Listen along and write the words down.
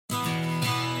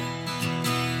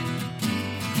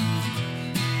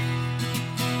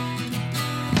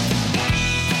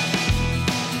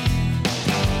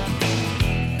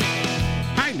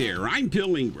I'm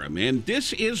Bill Ingram, and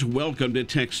this is Welcome to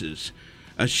Texas,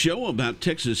 a show about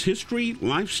Texas history,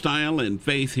 lifestyle, and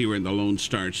faith here in the Lone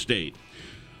Star State.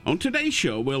 On today's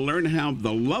show, we'll learn how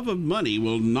the love of money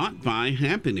will not buy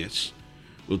happiness.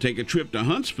 We'll take a trip to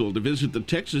Huntsville to visit the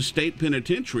Texas State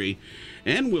Penitentiary,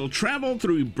 and we'll travel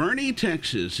through Boerne,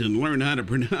 Texas, and learn how to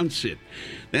pronounce it.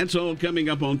 That's all coming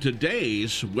up on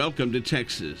today's Welcome to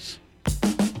Texas.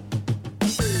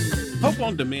 Hope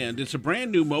on Demand is a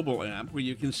brand new mobile app where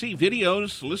you can see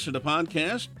videos, listen to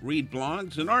podcasts, read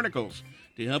blogs, and articles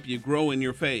to help you grow in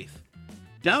your faith.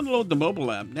 Download the mobile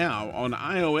app now on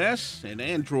iOS and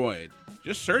Android.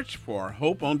 Just search for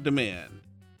Hope on Demand.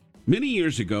 Many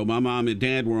years ago, my mom and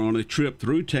dad were on a trip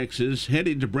through Texas,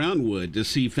 headed to Brownwood to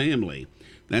see family.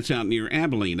 That's out near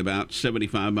Abilene, about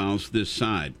 75 miles this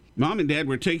side. Mom and Dad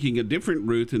were taking a different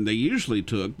route than they usually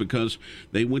took because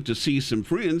they went to see some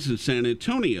friends in San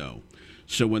Antonio.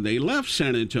 So when they left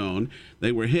San Antonio,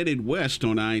 they were headed west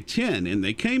on I-10, and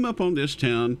they came up on this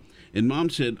town, and Mom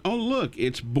said, "Oh, look,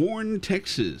 it's Boerne,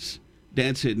 Texas."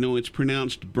 Dad said, "No, it's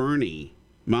pronounced Boerne."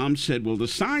 Mom said, "Well, the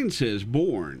sign says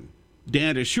Bourne."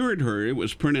 Dad assured her it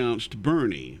was pronounced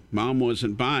Boerne. Mom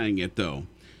wasn't buying it, though.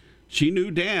 She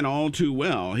knew Dad all too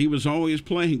well. He was always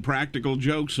playing practical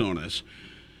jokes on us.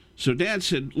 So Dad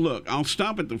said, "Look, I'll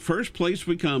stop at the first place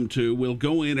we come to. We'll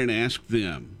go in and ask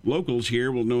them. Locals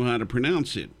here will know how to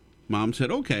pronounce it." Mom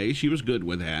said, okay. She was good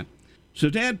with that.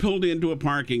 So Dad pulled into a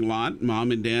parking lot.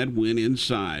 Mom and Dad went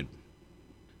inside.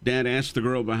 Dad asked the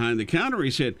girl behind the counter,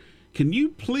 he said, "Can you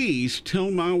please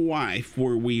tell my wife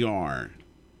where we are?"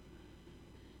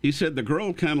 He said the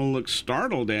girl kind of looked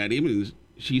startled at him, and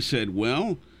she said,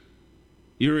 "Well,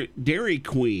 you're at Dairy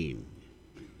Queen."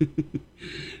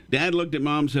 Dad looked at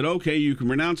Mom and said, "Okay, you can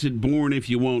pronounce it Bourne if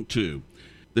you want to."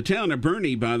 The town of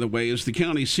Boerne, by the way, is the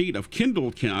county seat of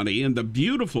Kendall County in the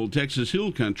beautiful Texas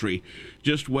Hill Country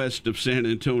just west of San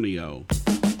Antonio.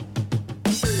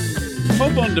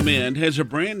 Hope on Demand has a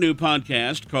brand new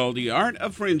podcast called The Art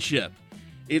of Friendship.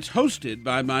 It's hosted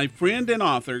by my friend and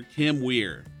author, Kim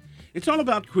Weir. It's all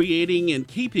about creating and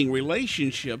keeping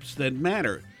relationships that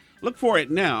matter. Look for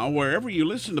it now wherever you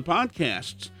listen to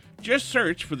podcasts. Just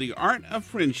search for The Art of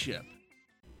Friendship.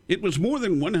 It was more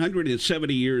than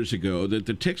 170 years ago that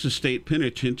the Texas State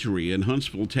Penitentiary in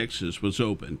Huntsville, Texas was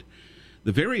opened.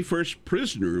 The very first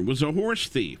prisoner was a horse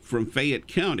thief from Fayette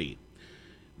County.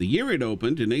 The year it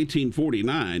opened, in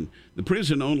 1849, the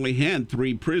prison only had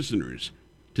 3 prisoners.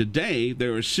 Today,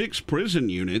 there are 6 prison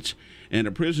units and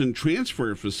a prison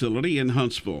transfer facility in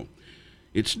Huntsville.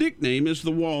 Its nickname is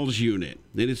the Walls Unit,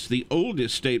 and it's the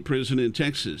oldest state prison in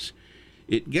Texas.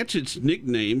 It gets its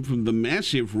nickname from the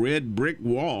massive red brick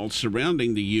walls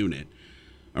surrounding the unit.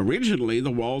 Originally,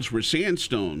 the walls were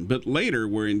sandstone, but later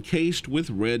were encased with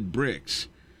red bricks.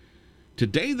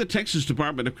 Today, the Texas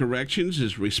Department of Corrections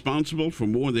is responsible for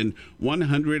more than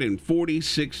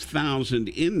 146,000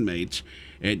 inmates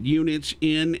at units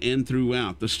in and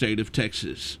throughout the state of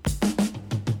Texas.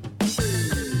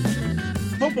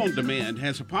 Hope on Demand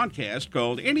has a podcast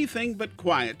called Anything But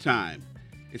Quiet Time.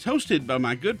 It's hosted by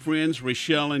my good friends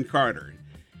Rochelle and Carter.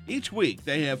 Each week,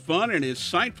 they have fun and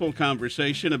insightful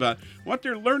conversation about what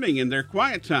they're learning in their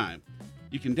quiet time.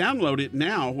 You can download it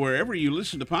now wherever you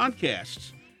listen to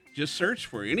podcasts. Just search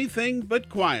for Anything But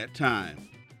Quiet Time.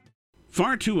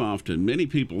 Far too often, many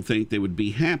people think they would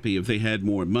be happy if they had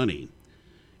more money.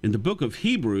 In the book of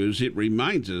Hebrews, it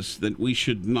reminds us that we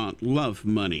should not love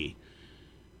money.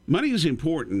 Money is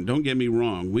important, don't get me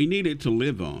wrong. We need it to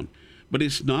live on. But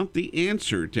it's not the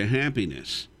answer to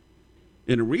happiness.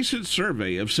 In a recent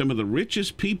survey of some of the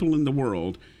richest people in the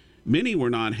world, many were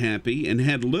not happy and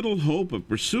had little hope of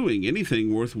pursuing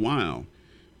anything worthwhile.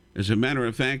 As a matter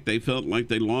of fact, they felt like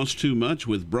they lost too much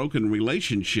with broken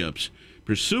relationships,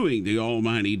 pursuing the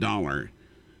almighty dollar.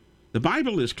 The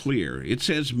Bible is clear. It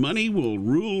says money will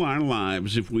rule our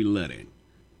lives if we let it.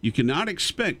 You cannot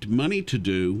expect money to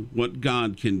do what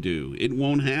God can do. It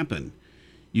won't happen.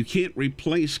 You can't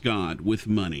replace God with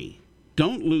money.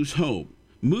 Don't lose hope.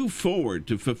 Move forward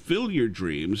to fulfill your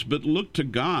dreams, but look to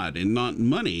God and not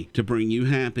money to bring you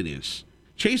happiness.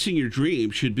 Chasing your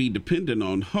dreams should be dependent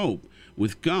on hope,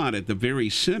 with God at the very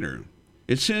center.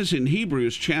 It says in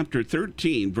Hebrews chapter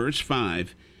 13, verse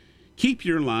 5, "Keep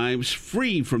your lives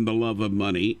free from the love of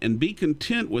money and be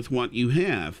content with what you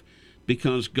have,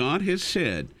 because God has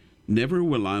said, 'Never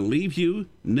will I leave you,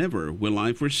 never will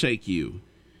I forsake you.'"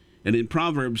 And in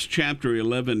Proverbs chapter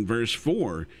 11, verse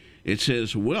 4, it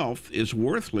says, "Wealth is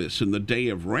worthless in the day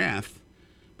of wrath,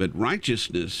 but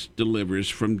righteousness delivers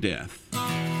from death."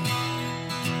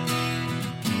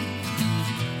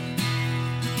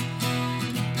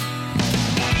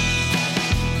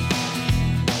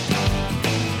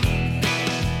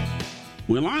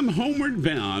 Well, I'm homeward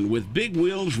bound with big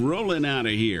wheels rolling out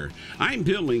of here. I'm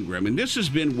Bill Ingram, and this has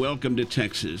been Welcome to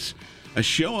Texas, a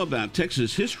show about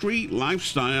Texas history,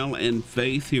 lifestyle, and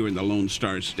faith here in the Lone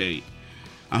Star State.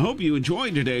 I hope you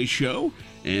enjoyed today's show,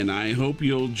 and I hope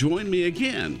you'll join me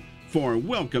again for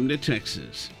Welcome to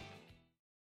Texas.